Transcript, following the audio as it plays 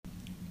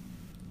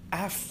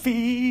I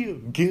feel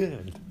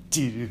good.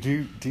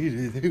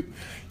 Do-do-do-do-do-do.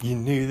 You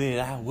knew that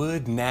I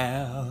would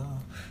now.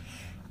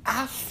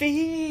 I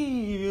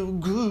feel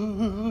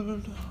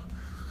good.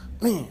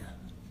 Man,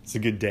 it's a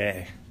good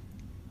day.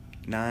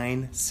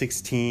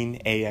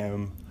 9:16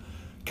 a.m.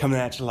 Coming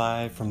at you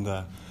live from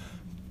the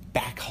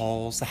back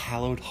halls, the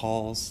hallowed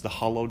halls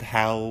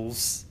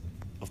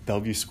of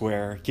Bellevue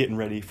Square, getting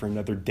ready for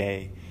another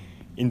day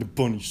in the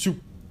bunny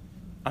soup.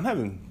 I'm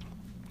having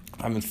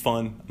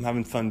fun. I'm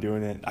having fun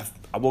doing it.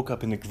 I woke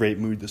up in a great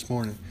mood this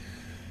morning.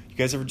 You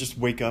guys ever just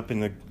wake up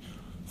in a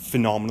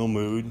phenomenal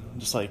mood?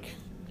 Just like,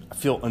 I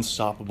feel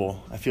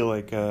unstoppable. I feel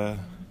like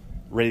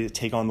ready to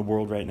take on the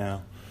world right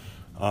now.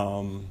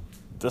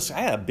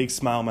 I had a big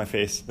smile on my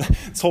face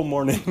this whole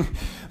morning.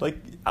 Like,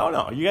 I don't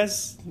know. You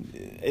guys,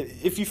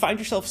 if you find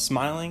yourself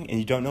smiling and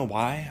you don't know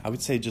why, I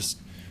would say just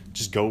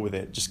go with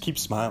it. Just keep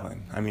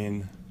smiling. I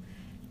mean,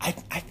 I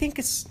think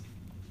it's,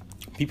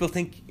 people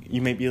think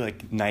you may be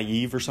like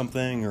naive or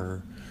something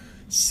or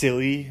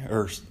silly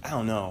or I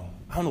don't know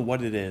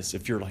what it is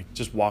if you're like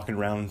just walking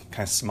around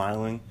kind of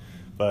smiling,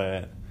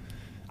 but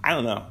I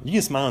don't know. You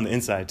can smile on the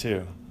inside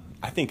too.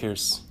 I think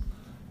it's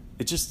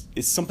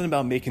something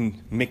about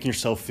making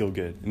yourself feel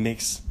good.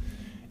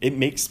 It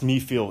makes me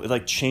feel, it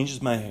like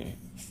changes my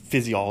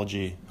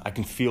physiology. I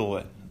can feel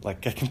it.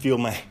 Like I can feel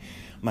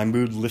my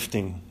mood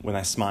lifting when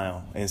I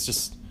smile. And it's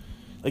just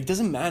like, it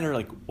doesn't matter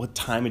like what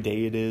time of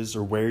day it is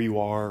or where you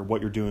are or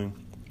what you're doing.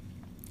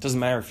 It doesn't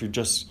matter if you're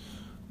just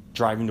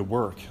driving to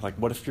work. Like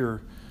what if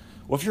you're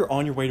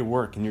on your way to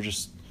work and you're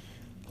just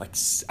like,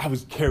 I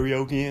was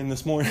karaokeing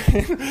this morning,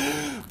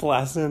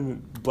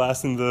 blasting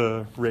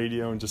the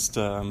radio and just,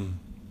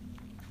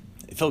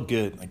 it felt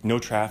good. Like no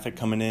traffic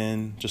coming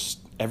in, just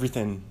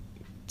everything.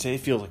 Today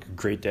feels like a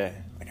great day.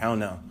 Like, I don't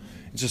know.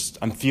 It's just,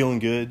 I'm feeling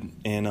good.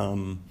 And,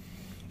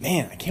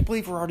 man, I can't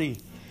believe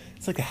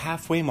it's like the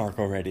halfway mark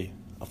already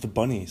of the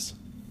bunnies.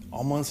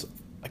 Almost,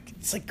 like,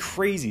 it's like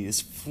crazy.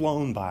 It's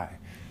flown by.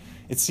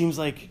 It just seems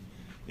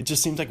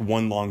like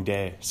one long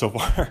day so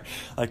far.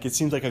 Like, it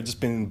seems like I've just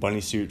been in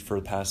bunny suit for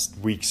the past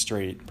week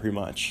straight, pretty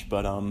much.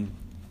 But,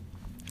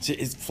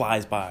 it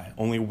flies by.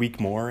 Only a week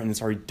more, and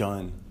it's already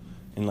done.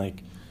 And,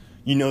 like,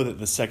 you know that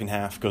the second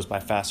half goes by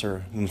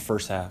faster than the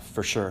first half,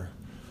 for sure.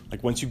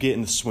 Like, once you get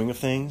in the swing of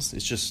things,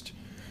 it's just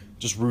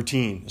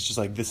routine. It's just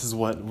like, this is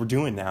what we're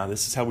doing now.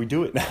 This is how we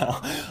do it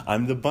now.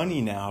 I'm the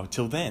bunny now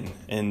till then.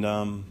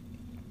 And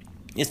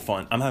it's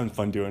fun. I'm having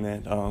fun doing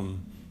it.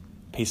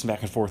 Pacing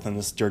back and forth on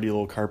this dirty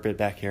little carpet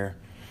back here.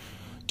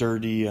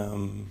 Dirty,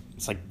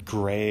 it's like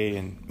gray.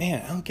 And,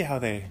 man, I don't get how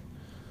they...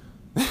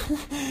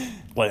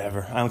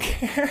 Whatever. I don't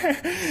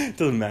care. It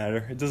doesn't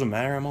matter.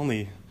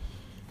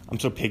 I'm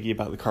so piggy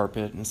about the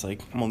carpet, and it's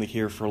like, I'm only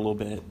here for a little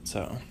bit,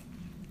 so.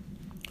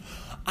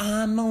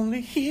 I'm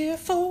only here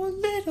for a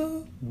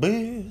little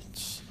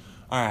bit.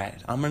 All right,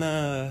 I'm going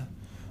to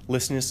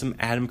listen to some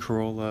Adam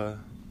Carolla.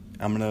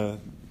 I'm going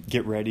to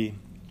get ready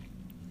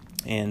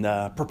and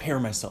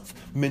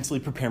mentally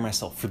prepare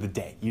myself for the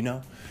day, you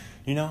know,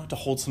 to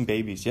hold some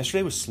babies.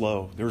 Yesterday was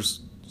slow. There was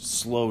a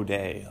slow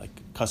day, like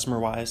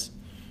customer-wise.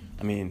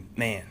 I mean,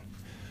 man,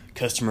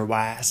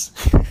 customer-wise.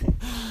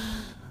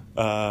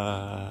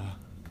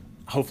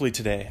 Hopefully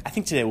today. I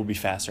think today will be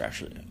faster,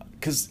 actually.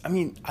 Because, I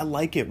mean, I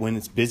like it when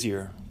it's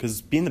busier.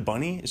 Because being the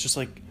bunny, it's just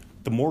like,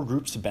 the more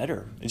groups, the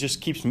better. It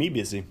just keeps me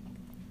busy.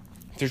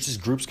 If there's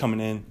just groups coming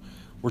in,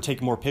 we're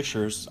taking more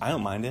pictures, I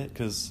don't mind it.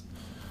 Because,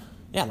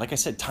 yeah, like I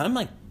said,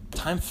 time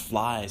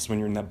flies when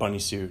you're in that bunny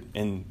suit.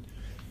 And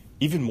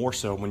even more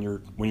so when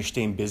you're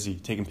staying busy,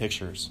 taking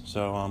pictures.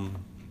 So,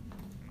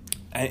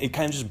 it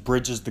kind of just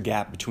bridges the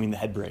gap between the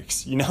head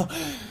breaks, you know?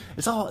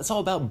 It's all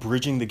about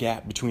bridging the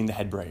gap between the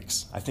head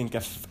breaks. I think I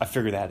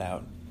figured that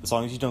out. As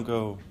long as you don't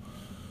go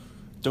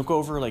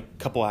over like a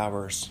couple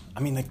hours. I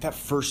mean, like that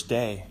first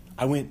day,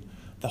 I went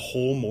the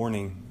whole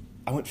morning.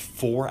 I went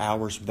 4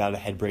 hours without a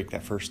head break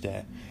that first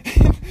day.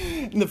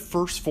 In the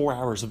first 4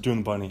 hours of doing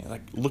the bunny.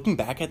 Like looking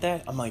back at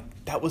that, I'm like,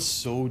 that was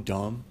so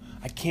dumb.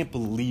 I can't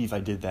believe I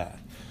did that.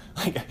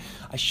 Like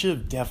I should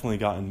have definitely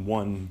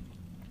gotten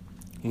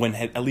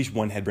at least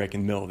one head break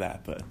in the middle of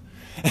that, but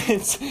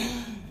this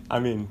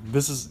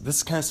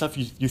is kind of stuff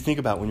you think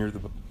about when you're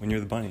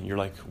the bunny. You're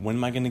like, when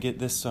am I gonna get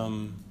this?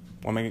 When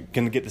am I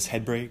gonna get this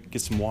head break?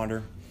 Get some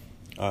water.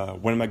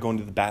 When am I going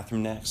to the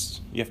bathroom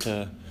next? It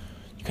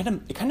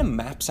kind of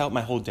maps out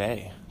my whole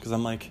day because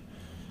I'm like,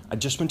 I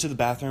just went to the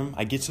bathroom.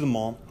 I get to the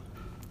mall,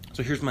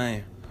 so here's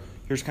kind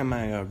of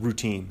my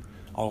routine.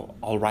 I'll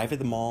arrive at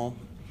the mall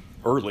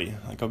early.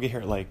 Like I'll get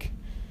here at like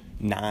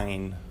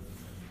 9.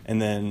 And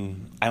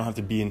then I don't have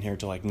to be in here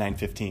till like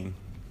 9:15.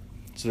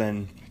 So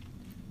then,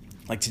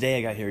 like today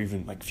I got here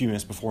even like a few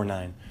minutes before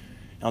 9. And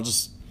I'll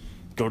just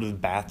go to the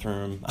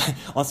bathroom.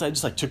 Honestly, I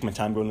just like took my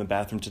time going to the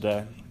bathroom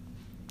today.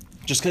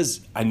 Just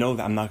because I know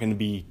that I'm not going to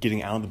be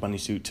getting out of the bunny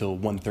suit till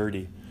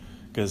 1:30.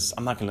 Because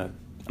I'm not gonna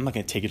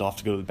take it off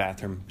to go to the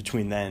bathroom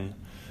between then.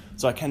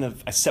 So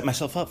I set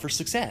myself up for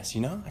success,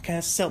 you know? I kind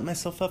of set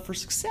myself up for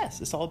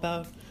success. It's all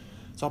about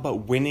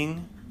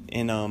winning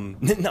and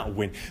not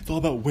win. It's all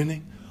about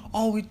winning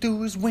All we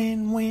do is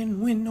win,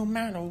 win, win, no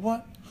matter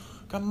what.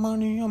 Got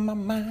money on my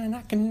mind,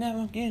 I can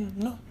never get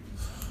enough.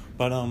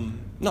 But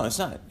no, it's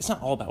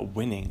not all about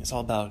winning. It's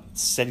all about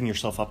setting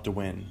yourself up to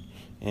win.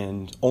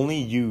 And only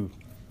you,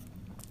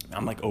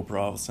 I'm like Oprah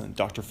all of a sudden,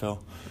 Dr.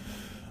 Phil.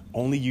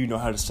 Only you know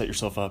how to set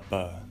yourself up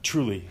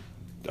truly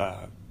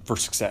for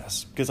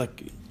success. Because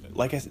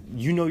like I said,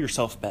 you know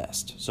yourself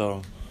best.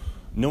 So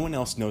no one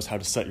else knows how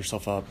to set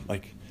yourself up.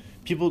 Like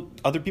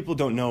other people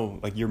don't know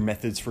like your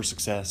methods for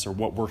success or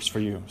what works for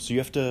you. So you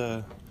have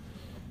to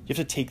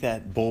take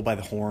that bull by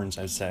the horns,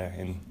 I'd say.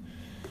 And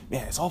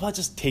man, it's all about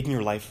just taking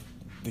your life,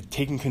 like,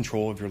 taking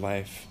control of your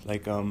life.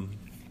 Like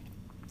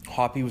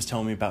Hoppy was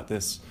telling me about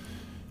this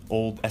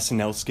old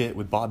SNL skit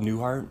with Bob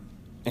Newhart,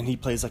 and he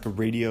plays like a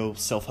radio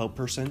self-help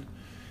person,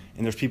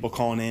 and there's people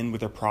calling in with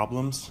their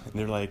problems, and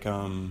they're like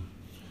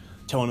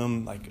telling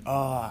him like,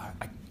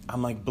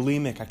 I'm like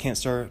bulimic, I can't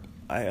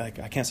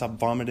stop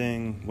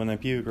vomiting when I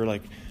puke, or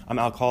like I'm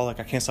alcoholic,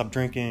 I can't stop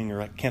drinking,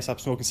 or I can't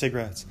stop smoking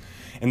cigarettes.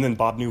 And then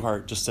Bob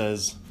Newhart just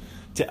says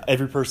to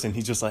every person,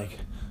 he's just like,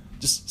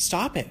 just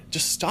stop it,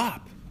 just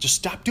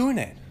stop doing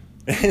it.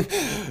 And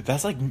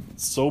that's like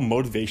so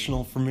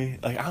motivational for me.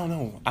 Like I don't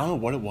know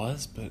what it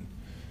was, but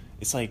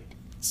it's like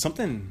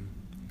something,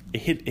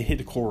 it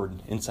hit a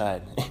chord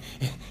inside.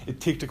 It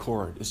ticked a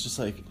chord. It's just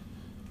like,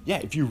 yeah,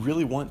 if you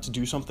really want to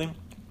do something,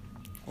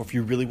 or if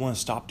you really want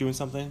to stop doing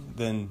something,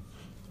 then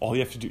all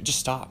you have to do, just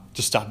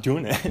stop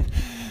doing it.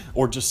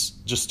 Or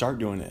just start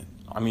doing it.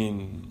 I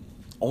mean,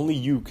 only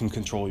you can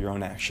control your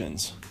own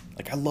actions.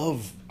 Like I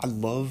love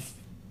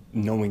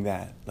knowing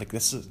that. Like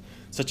this is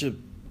such a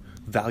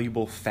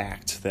valuable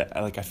fact that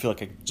I feel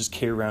like I just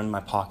carry around in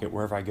my pocket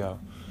wherever I go,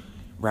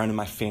 around in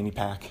my fanny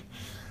pack.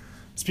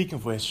 Speaking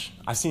of which,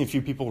 I've seen a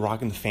few people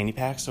rocking the fanny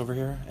packs over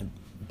here at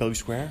Bellevue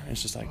Square, and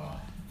it's just like,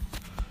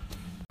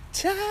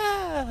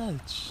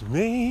 touch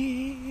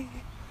me,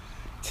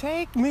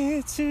 take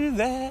me to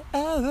that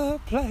other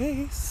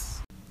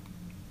place.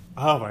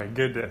 Oh my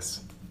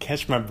goodness,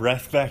 catch my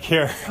breath back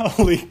here.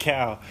 Holy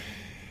cow,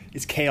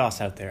 it's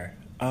chaos out there.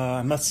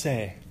 I must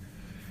say,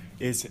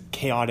 it's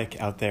chaotic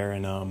out there,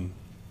 and I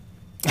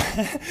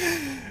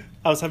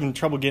was having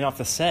trouble getting off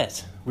the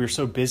set. We were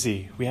so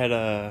busy. We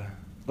had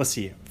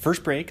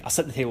first break. I'll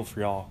set the table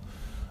for y'all.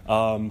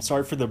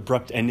 Sorry for the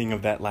abrupt ending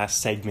of that last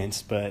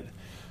segment, but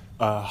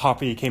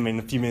Hoppy came in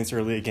a few minutes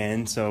early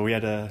again, so we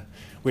had to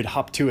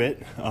hop to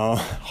it,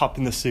 hop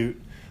in the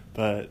suit.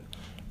 But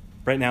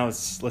right now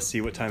let's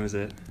see, what time is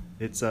it?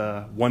 It's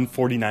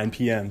 1:49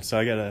 p.m. So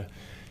I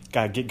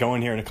gotta get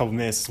going here in a couple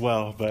minutes as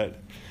well, but.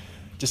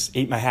 Just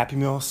ate my Happy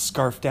Meal,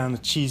 scarfed down the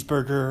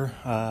cheeseburger,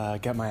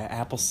 got my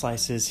apple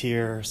slices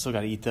here, still got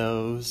to eat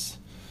those.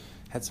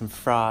 Had some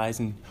fries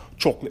and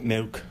chocolate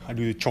milk. I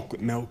do the chocolate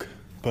milk.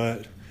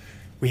 But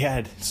we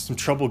had some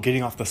trouble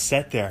getting off the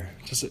set there,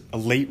 just a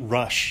late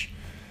rush.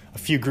 A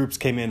few groups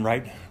came in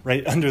right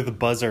under the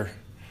buzzer.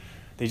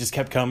 They just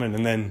kept coming,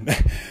 and then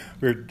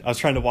I was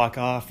trying to walk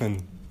off,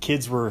 and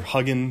kids were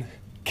holding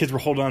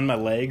on my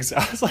legs.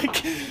 I was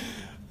like,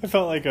 I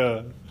felt like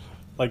a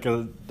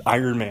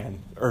Iron Man,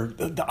 or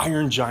the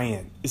Iron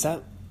Giant. Is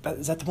that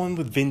the one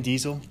with Vin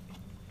Diesel?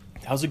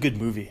 That was a good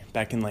movie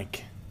back in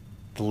like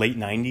the late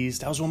 90s.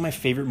 That was one of my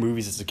favorite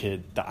movies as a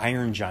kid, the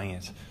Iron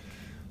Giant.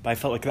 But I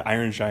felt like the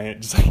Iron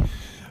Giant, just like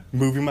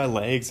moving my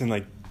legs, and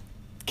like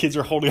kids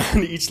are holding on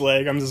to each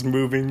leg. I'm just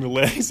moving the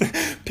legs,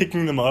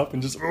 picking them up,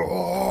 and just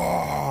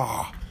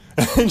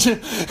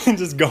and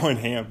just going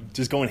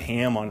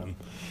ham on them,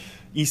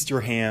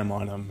 Easter ham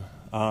on them.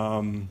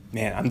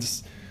 Man,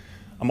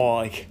 I'm all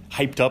like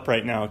hyped up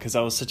right now because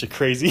I was such a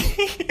crazy.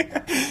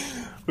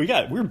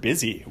 We're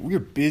busy. We were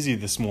busy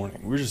this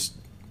morning. We're just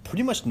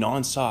pretty much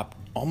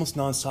almost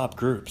nonstop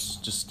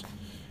groups.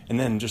 And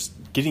then just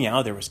getting out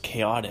of there was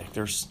chaotic.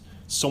 There's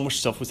so much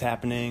stuff was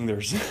happening.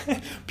 There's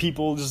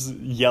people just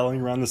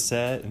yelling around the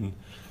set, and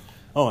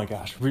oh my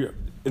gosh.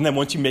 And then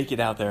once you make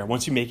it out there,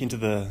 once you make into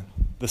the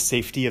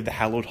safety of the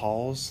hallowed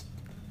halls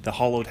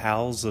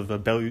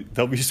of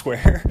Bellevue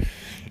Square,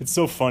 it's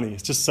so funny.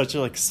 It's just such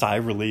a sigh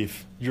of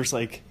relief. You're just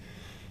like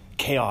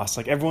chaos.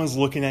 Like everyone's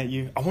looking at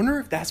you. I wonder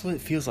if that's what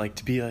it feels like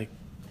to be like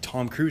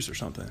Tom Cruise or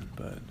something.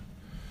 But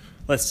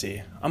let's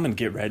see. I'm gonna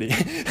get ready.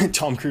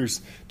 Tom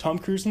Cruise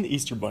and the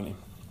Easter Bunny.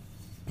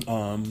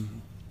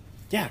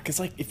 Yeah, because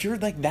like if you're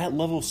like that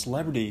level of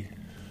celebrity,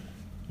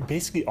 you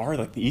basically are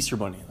like the Easter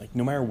Bunny. Like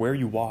no matter where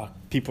you walk,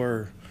 people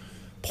are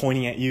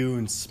pointing at you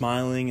and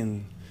smiling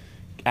and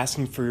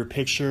asking for your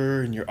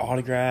picture and your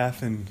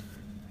autograph. And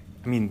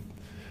I mean,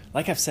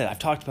 like I've said, I've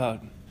talked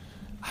about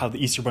how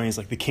the Easter Bunny is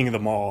like the king of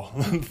them all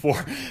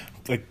before.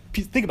 Like,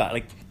 think about it.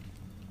 Like,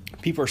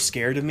 people are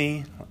scared of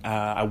me.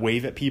 I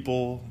wave at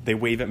people. They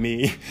wave at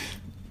me.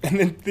 And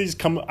then they just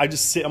come. I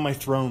just sit on my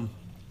throne,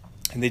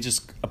 and they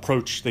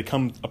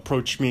come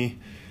approach me,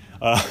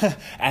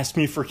 ask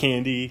me for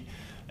candy,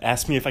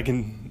 ask me if they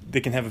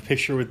can have a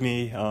picture with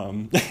me.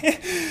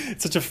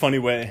 It's such a funny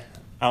way.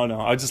 I don't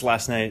know.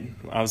 Last night,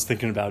 I was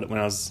thinking about it when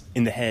I was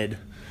in the head.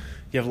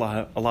 You have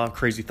a lot of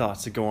crazy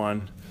thoughts that go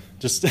on.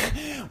 Just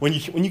when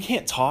you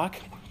can't talk,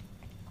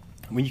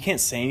 when you can't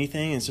say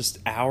anything, it's just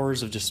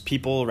hours of just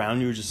people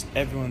around you, just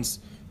everyone's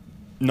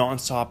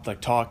nonstop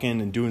like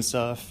talking and doing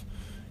stuff.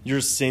 You're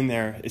just sitting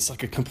there. It's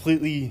like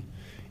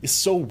it's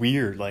so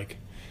weird. Like,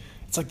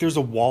 it's like there's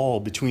a wall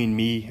between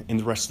me and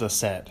the rest of the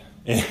set.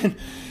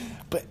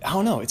 But I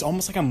don't know. It's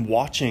almost like I'm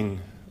watching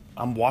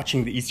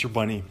the Easter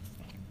Bunny.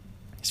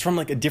 It's from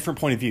like a different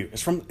point of view.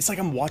 It's like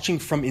I'm watching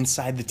from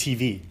inside the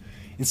TV.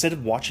 Instead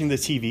of watching the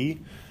TV,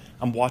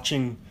 I'm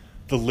watching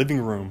the living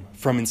room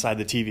from inside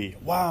the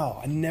TV. Wow,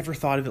 I never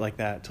thought of it like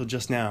that till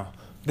just now.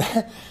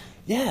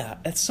 Yeah,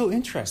 that's so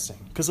interesting.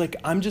 Because like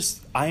I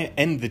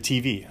am the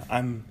TV.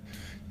 I'm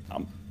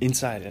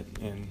inside it,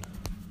 and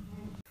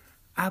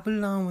I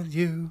belong with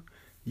you.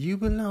 You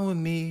belong with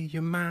me.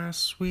 You're my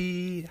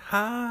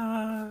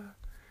sweetheart.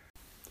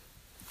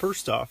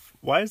 First off,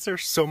 why is there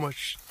so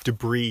much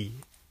debris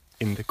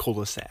in the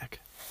cul-de-sac?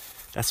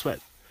 That's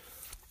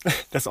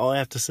all I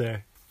have to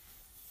say.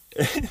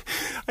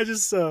 I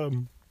just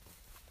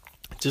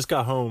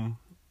got home,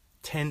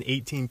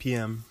 10:18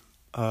 p.m.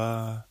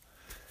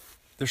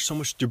 There's so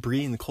much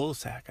debris in the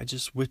cul-de-sac. I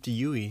just whipped a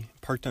Yui,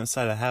 parked on the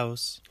side of the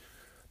house.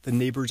 The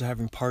neighbors are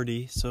having a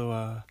party,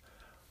 so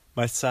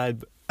my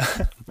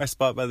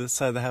spot by the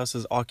side of the house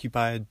is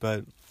occupied,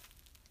 but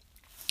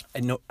I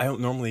don't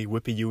normally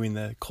whip a Yui in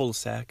the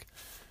cul-de-sac,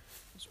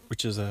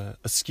 which is a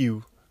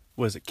skew.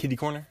 What is it, kitty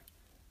corner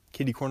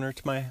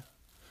to my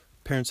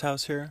parents'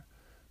 house here.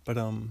 But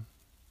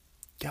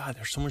God,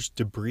 there's so much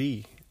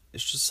debris.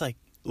 It's just like,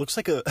 looks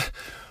like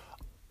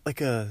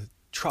a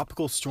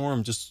tropical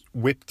storm just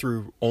whipped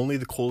through only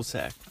the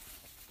cul-de-sac.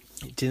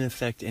 It didn't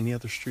affect any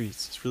other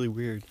streets. It's really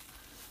weird.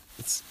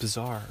 It's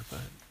bizarre,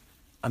 but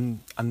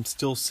I'm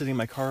still sitting in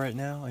my car right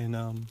now,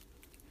 and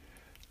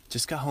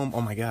just got home.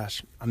 Oh my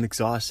gosh, I'm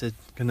exhausted.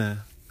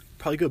 Gonna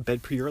probably go to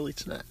bed pretty early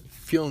tonight.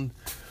 Feeling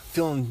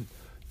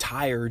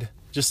tired.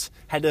 Just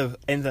had to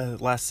end the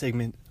last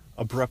segment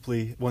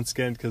abruptly once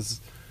again because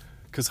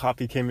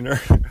Hoppy came in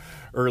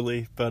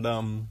early. But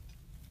oh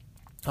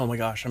my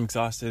gosh, I'm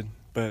exhausted.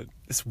 But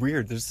it's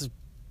weird. There's this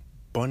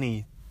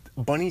bunny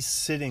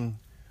sitting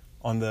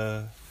on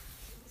the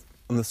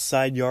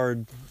side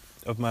yard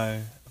of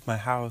my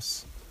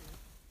house,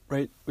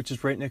 right, which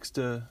is right next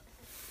to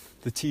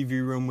the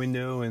TV room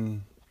window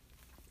and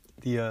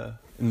the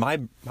in my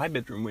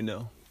bedroom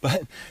window.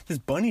 But this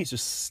bunny is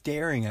just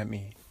staring at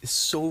me. It's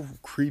so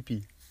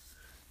creepy.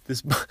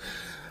 It's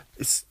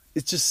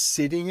just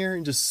sitting here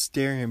and just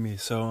staring at me.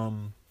 So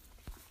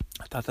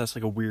I thought that's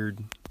like a weird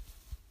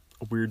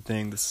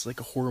thing. This is like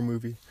a horror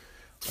movie.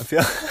 I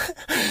feel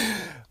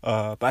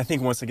but I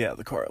think once I get out of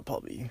the car, I'll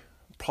probably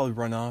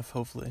run off.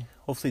 Hopefully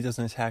it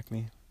doesn't attack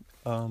me.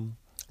 I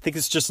think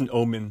it's just an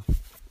omen.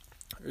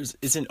 Is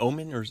it an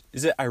omen, or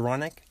is it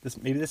ironic?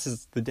 Maybe this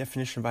is the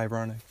definition of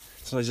ironic.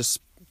 So I just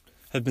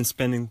have been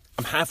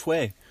I'm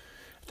halfway,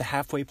 at the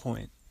halfway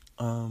point.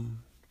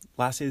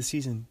 Last day of the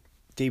season,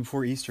 day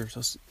before Easter, so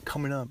it's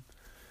coming up.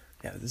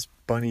 Yeah, this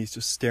bunny is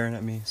just staring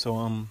at me. So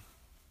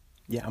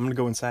yeah, I'm gonna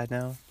go inside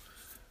now.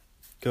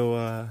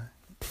 Go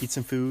eat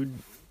some food,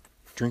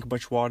 drink a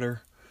bunch of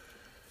water.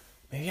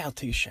 Maybe I'll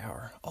take a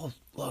shower. Oh,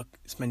 look,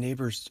 it's my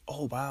neighbors.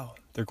 Oh, wow,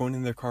 they're going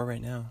in their car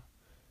right now.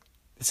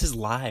 This is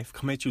live,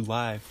 coming at you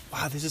live.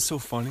 Wow, this is so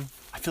funny.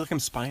 I feel like I'm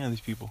spying on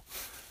these people.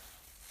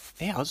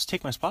 Yeah, I'll just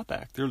take my spot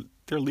back.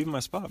 They're leaving my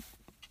spot.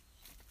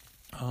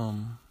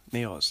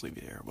 Maybe I'll just leave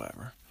it there,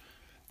 whatever.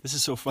 This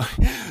is so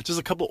funny. Just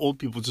a couple old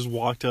people just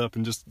walked up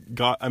and just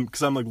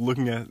because I'm like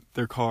looking at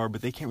their car,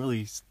 but they can't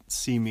really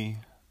see me.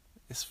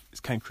 It's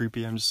kind of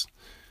creepy. I'm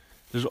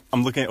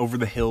looking over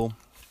the hill.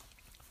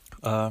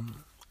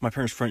 My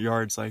parents' front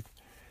yard's like,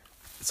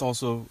 it's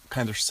also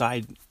kind of their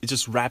side. It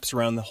just wraps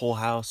around the whole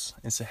house.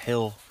 It's a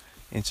hill,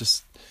 and it's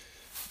just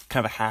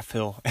kind of a half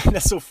hill, and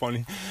that's so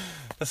funny.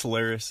 That's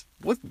hilarious.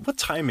 What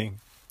timing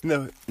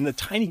in the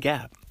tiny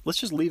gap? Let's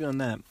just leave it on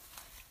that.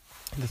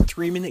 In the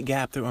 3-minute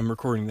gap that I'm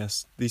recording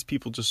this, these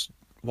people just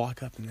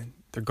walk up and then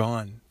they're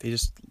gone. They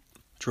just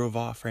drove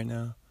off right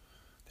now.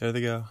 There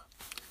they go.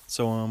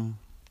 So I'm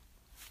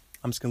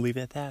just gonna leave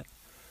it at that.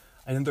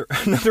 Another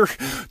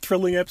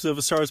thrilling episode of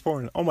A Star Is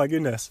Born. Oh my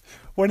goodness,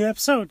 what an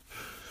episode!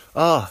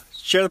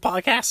 Share the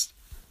podcast.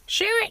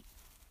 Share it.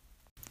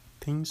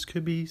 Things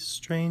could be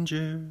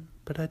stranger,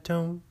 but I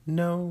don't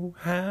know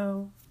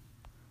how.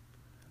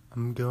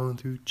 I'm going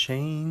through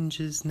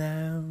changes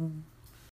now.